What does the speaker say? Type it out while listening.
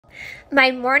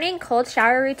My morning cold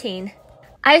shower routine.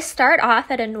 I start off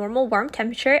at a normal warm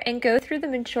temperature and go through the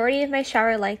majority of my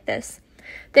shower like this.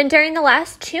 Then during the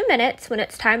last 2 minutes, when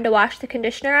it's time to wash the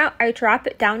conditioner out, I drop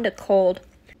it down to cold.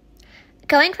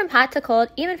 Going from hot to cold,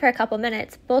 even for a couple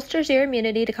minutes, bolsters your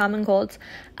immunity to common colds.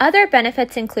 Other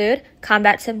benefits include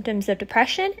combat symptoms of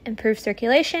depression, improves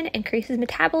circulation, increases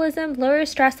metabolism, lowers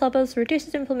stress levels,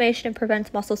 reduces inflammation, and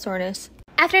prevents muscle soreness.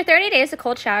 After 30 days of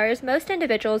cold showers, most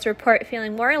individuals report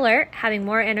feeling more alert, having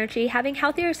more energy, having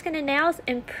healthier skin and nails,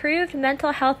 improved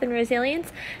mental health and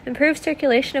resilience, improved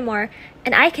circulation, and more.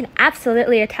 And I can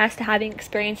absolutely attest to having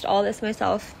experienced all this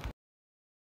myself.